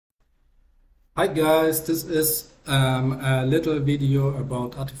Hi guys, this is a little video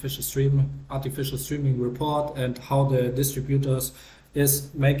about artificial streaming report and how the distributors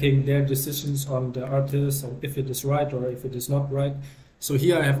is making their decisions on the artist and if it is right or if it is not right. So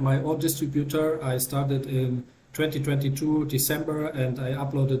here I have my own distributor. I started in 2022 December and I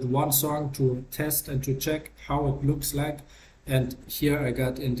uploaded one song to test and to check how it looks like. And here I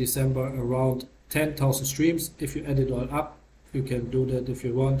got in December around 10,000 streams. If you add it all up, you can do that if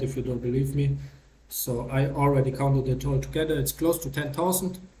you want, if you don't believe me. So I already counted it all together. It's close to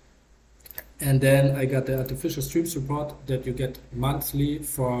 10,000. And then I got the artificial streams report that you get monthly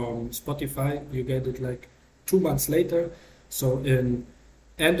from Spotify. You get it like 2 months later. So in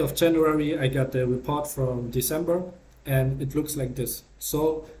end of January, I got the report from December and it looks like this.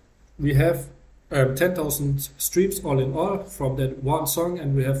 So we have 10,000 streams all in all from that one song,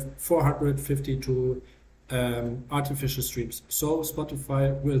 and we have 452 artificial streams. So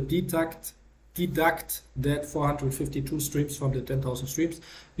Spotify will deduct that 452 streams from the 10,000 streams,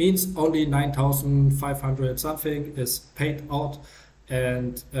 means only 9,500 something is paid out.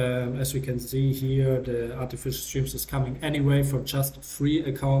 And as we can see here, the artificial streams is coming anyway from just free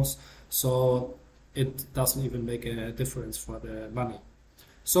accounts, so it doesn't even make a difference for the money.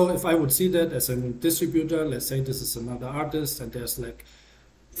 So if I would see that as a distributor, let's say this is another artist and there's like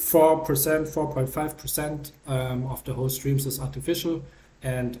 4%, 4.5% of the whole streams is artificial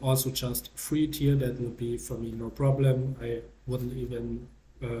and also just free tier, that would be for me no problem. I wouldn't even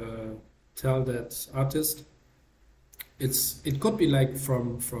tell that artist. It could be like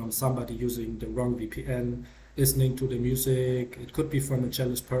from somebody using the wrong VPN, listening to the music. It could be from a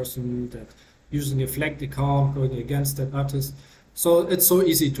jealous person that using a flagged account going against that artist. So it's so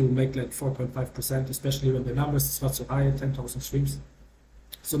easy to make like 4.5%, especially when the numbers is not so high, 10,000 streams.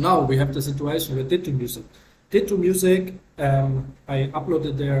 So now we have the situation with Ditto Music. Ditto Music, I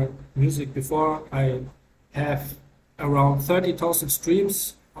uploaded their music before. I have around 30,000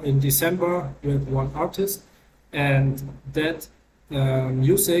 streams in December with one artist, and that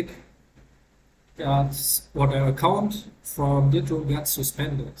music got, or their account from Ditto got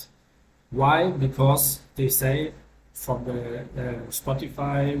suspended. Why? Because they say from the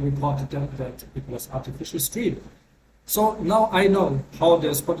Spotify reported them that it was artificial stream. So now I know how the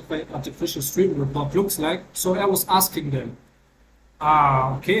Spotify artificial stream report looks like. So I was asking them,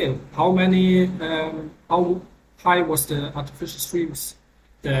 okay, how high was the artificial streams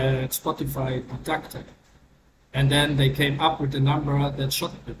that Spotify deducted? And then they came up with a number that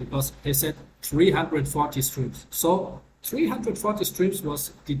shocked me, because they said 340 streams. So 340 streams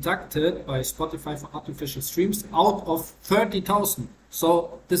was deducted by Spotify for artificial streams out of 30,000.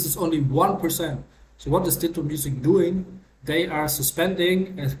 So this is only 1%. So what is Ditto Music doing? They are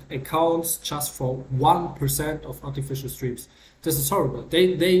suspending accounts just for 1% of artificial streams. This is horrible.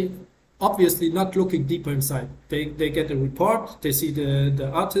 They obviously not looking deeper inside. They get a report, they see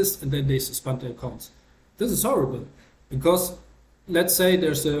the artist, and then they suspend the accounts. This is horrible, because let's say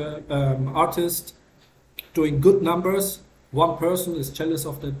there's a artist doing good numbers. One person is jealous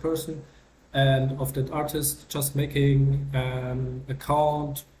of that person and of that artist, just making an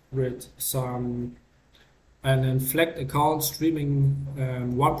account with an inflated account streaming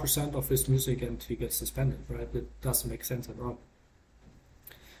 1% of his music, and he gets suspended, right? It doesn't make sense at all.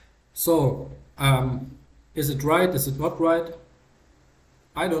 So is it right? Is it not right?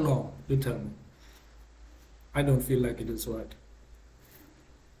 I don't know. You tell me. I don't feel like it is right.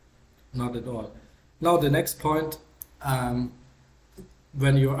 Not at all. Now the next point,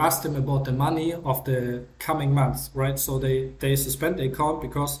 when you ask them about the money of the coming months, right? So they suspend the account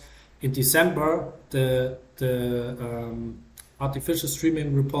because in December the artificial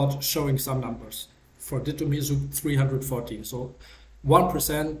streaming report showing some numbers for Ditto Music 340. So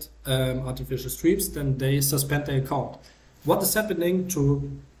 1% artificial streams, then they suspend the account. What is happening to,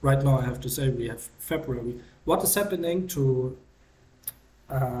 right now I have to say we have February. What is happening to,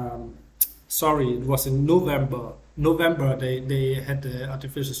 sorry, it was in November. They had the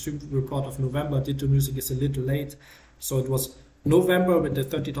artificial stream report of November. Ditto Music is a little late. So it was November with the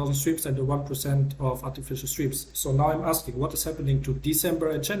 30,000 streams and the 1% of artificial streams. So now I'm asking, what is happening to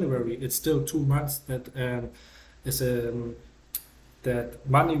December and January? It's still 2 months that that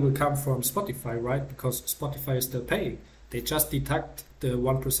money will come from Spotify, right? Because Spotify is still paying. They just deduct the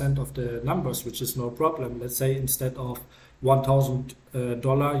 1% of the numbers, which is no problem. Let's say instead of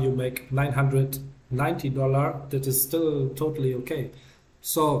 $1,000, you make $990. That is still totally okay.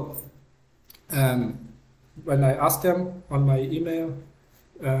 So when I asked them on my email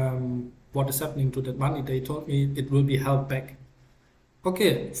what is happening to that money, they told me it will be held back.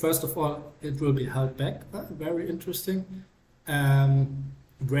 Okay, first of all, it will be held back. Very interesting.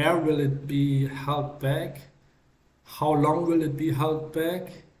 where will it be held back, how long will it be held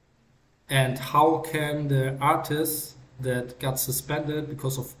back, and how can the artists that got suspended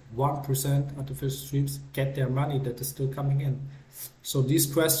because of 1% artificial streams get their money that is still coming in. So these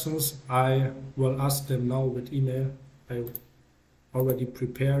questions I will ask them now with email. I already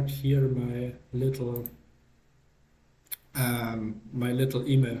prepared here my little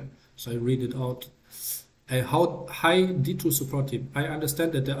email, so I read it out. Hi Ditto support team. I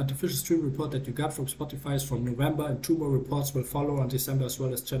understand that the artificial stream report that you got from Spotify is from November, and 2 more reports will follow on December as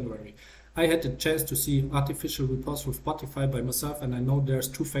well as January. I had the chance to see artificial reports from Spotify by myself, and I know there's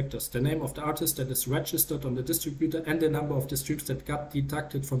 2 factors: the name of the artist that is registered on the distributor and the number of the streams that got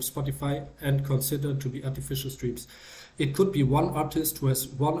deducted from Spotify and considered to be artificial streams. It could be one artist who has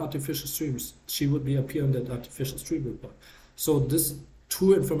 1 artificial streams. She would be appear on that artificial stream report. So this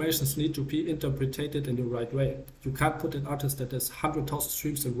 2 informations need to be interpreted in the right way. You can't put an artist that has 100,000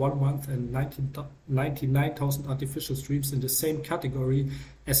 streams in 1 month and 99,000 artificial streams in the same category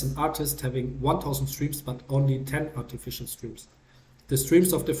as an artist having 1,000 streams but only 10 artificial streams. The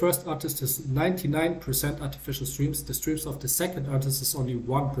streams of the first artist is 99% artificial streams. The streams of the second artist is only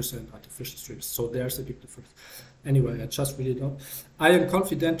 1% artificial streams. So there's a big difference. Anyway, I just read it out. I am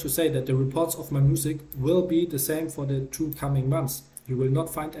confident to say that the reports of my music will be the same for the 2 coming months. You will not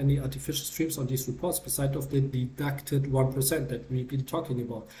find any artificial streams on these reports beside of the deducted 1% that we've been talking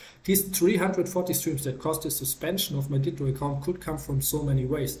about. These 340 streams that caused the suspension of my Ditto account could come from so many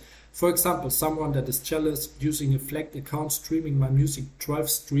ways. For example, someone that is jealous using a flagged account streaming my music 12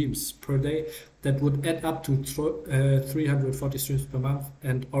 streams per day, that would add up to 340 streams per month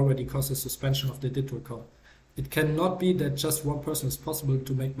and already cause a suspension of the Ditto account. It cannot be that just one person is possible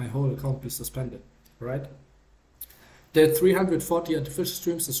to make my whole account be suspended, right? The 340 artificial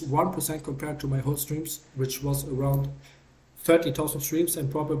streams is 1% compared to my whole streams, which was around 30,000 streams and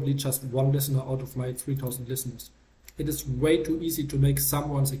probably just 1 listener out of my 3,000 listeners. It is way too easy to make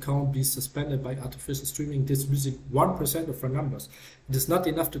someone's account be suspended by artificial streaming this music 1% of her numbers. It is not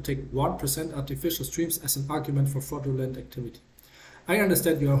enough to take 1% artificial streams as an argument for fraudulent activity. I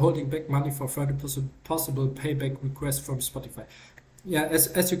understand you are holding back money for further possible payback requests from Spotify. Yeah,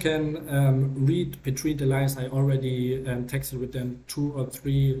 as you can read between the lines, I already texted with them 2 or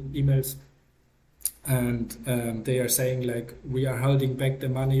 3 emails, and they are saying like we are holding back the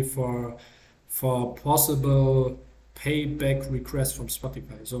money for possible payback requests from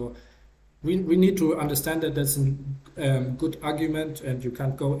Spotify. So we need to understand that that's a good argument, and you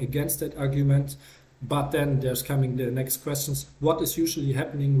can't go against that argument. But then there's coming the next questions. What is usually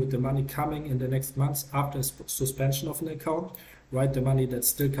happening with the money coming in the next months after suspension of an account? Right, the money that's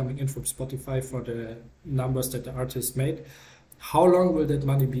still coming in from Spotify for the numbers that the artist made. How long will that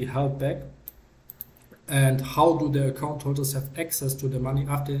money be held back? And how do the account holders have access to the money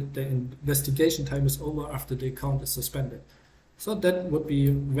after the investigation time is over, after the account is suspended? So that would be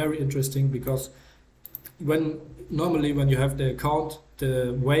very interesting, because normally when you have the account,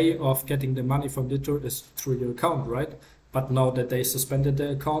 the way of getting the money from Ditto is through your account, right? But now that they suspended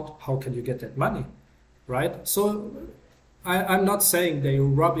the account, how can you get that money, right? So I'm not saying they're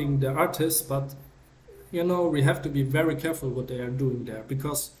robbing the artists, but you know, we have to be very careful what they are doing there,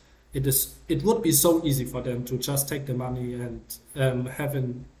 because it would be so easy for them to just take the money and have a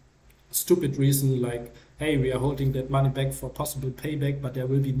stupid reason like, hey, we are holding that money back for possible payback, but there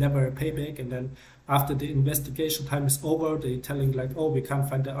will be never a payback. And then after the investigation time is over, they're telling like, oh, we can't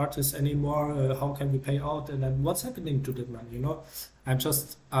find the artist anymore. How can we pay out? And then what's happening to that money? You know, I'm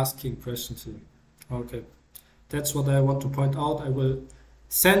just asking questions here. Okay, that's what I want to point out. I will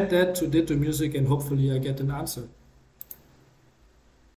send that to Ditto Music and hopefully I get an answer.